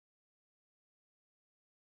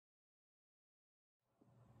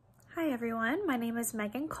Hi everyone, my name is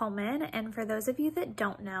Megan Coleman, and for those of you that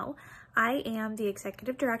don't know, I am the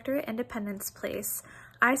Executive Director at Independence Place.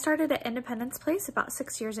 I started at Independence Place about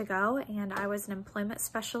 6 years ago, and I was an employment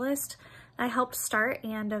specialist. I helped start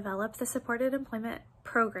and develop the supported employment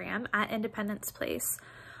program at Independence Place.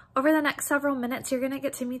 Over the next several minutes, you're going to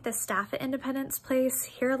get to meet the staff at Independence Place,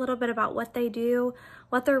 hear a little bit about what they do,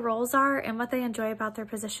 what their roles are, and what they enjoy about their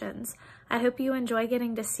positions. I hope you enjoy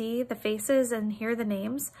getting to see the faces and hear the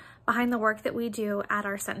names behind the work that we do at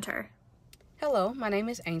our center. Hello, my name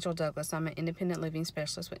is Angel Douglas. I'm an independent living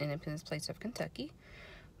specialist with Independence Place of Kentucky.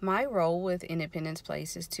 My role with Independence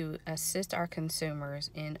Place is to assist our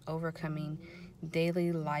consumers in overcoming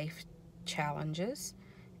daily life challenges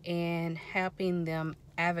and helping them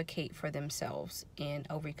advocate for themselves in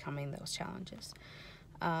overcoming those challenges.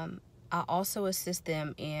 I also assist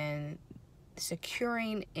them in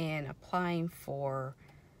securing and applying for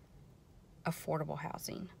affordable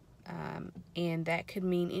housing. And that could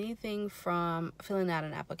mean anything from filling out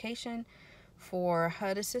an application for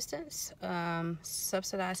HUD assistance,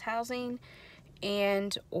 subsidized housing,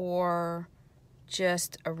 and or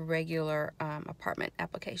just a regular apartment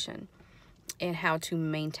application, and how to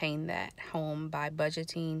maintain that home by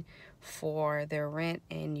budgeting for their rent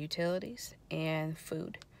and utilities and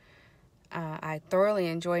food. I thoroughly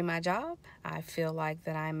enjoy my job. I feel like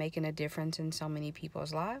that I'm making a difference in so many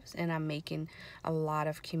people's lives, and I'm making a lot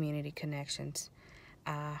of community connections.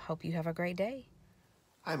 I hope you have a great day.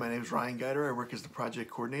 Hi, my name is Ryan Geider. I work as the project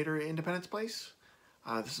coordinator at Independence Place.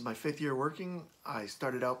 This is my 5th year working. I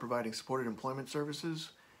started out providing supported employment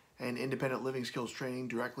services and independent living skills training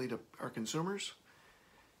directly to our consumers.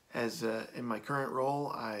 In my current role,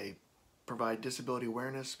 I provide disability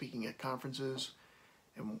awareness, speaking at conferences,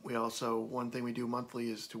 and one thing we do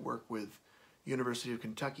monthly is to work with University of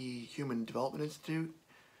Kentucky Human Development Institute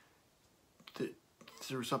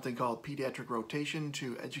through something called Pediatric Rotation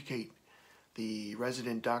to educate the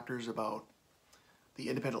resident doctors about the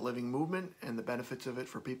independent living movement and the benefits of it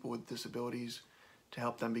for people with disabilities to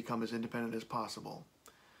help them become as independent as possible.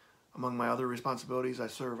 Among my other responsibilities, I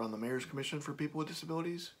serve on the Mayor's Commission for People with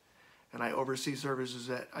Disabilities, and I oversee services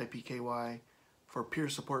at IPKY for peer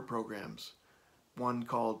support programs. One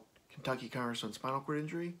called Kentucky Congress on Spinal Cord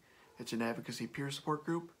Injury. It's an advocacy peer support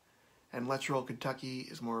group. And Let's Roll Kentucky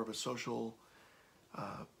is more of a social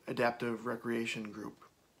adaptive recreation group.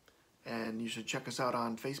 And you should check us out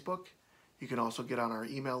on Facebook. You can also get on our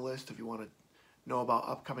email list if you want to know about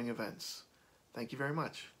upcoming events. Thank you very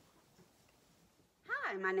much.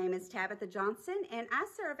 Hi, my name is Tabitha Johnson, and I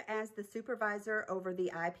serve as the supervisor over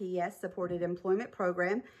the IPS Supported Employment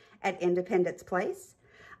Program at Independence Place.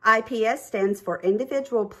 IPS stands for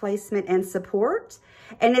Individual Placement and Support,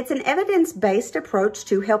 and it's an evidence-based approach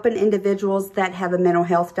to helping individuals that have a mental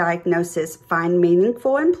health diagnosis find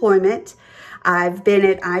meaningful employment. I've been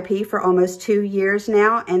at IP for almost 2 years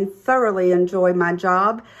now and thoroughly enjoy my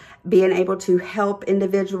job, being able to help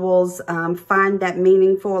individuals find that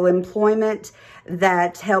meaningful employment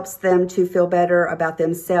that helps them to feel better about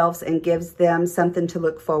themselves and gives them something to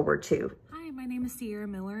look forward to. My name is Sierra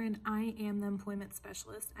Miller, and I am the employment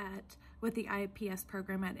specialist with the IPS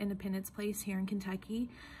program at Independence Place here in Kentucky.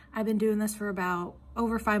 I've been doing this for about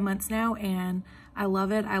over 5 months now, and I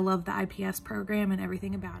love it. I love the IPS program and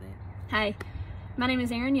everything about it. Hi, my name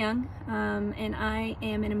is Erin Young, and I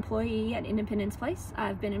am an employee at Independence Place.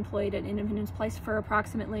 I've been employed at Independence Place for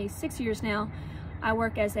approximately 6 years now. I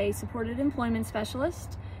work as a supported employment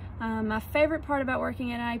specialist. My favorite part about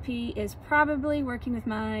working at IP is probably working with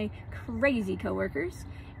my crazy coworkers,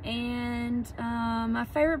 and my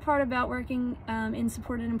favorite part about working in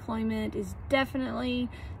supported employment is definitely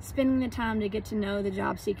spending the time to get to know the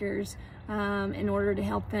job seekers in order to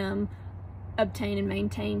help them obtain and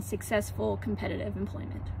maintain successful competitive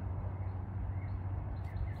employment.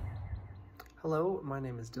 Hello, my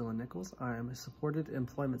name is Dylan Nichols. I am a supported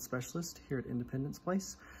employment specialist here at Independence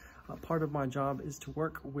Place. Part of my job is to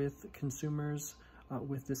work with consumers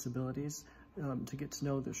with disabilities to get to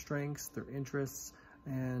know their strengths, their interests,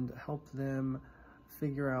 and help them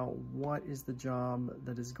figure out what is the job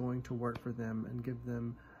that is going to work for them and give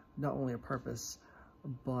them not only a purpose,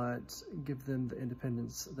 but give them the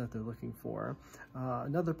independence that they're looking for.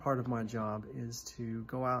 Another part of my job is to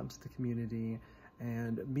go out into the community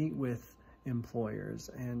and meet with employers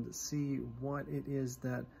and see what it is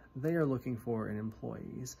that they are looking for in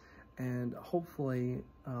employees, and hopefully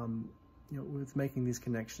with making these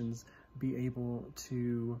connections, be able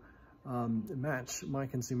to match my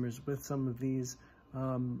consumers with some of these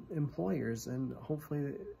employers, and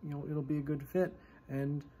hopefully it'll be a good fit.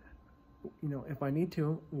 And if I need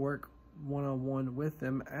to work one-on-one with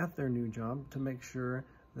them at their new job to make sure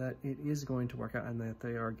that it is going to work out and that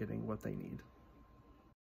they are getting what they need.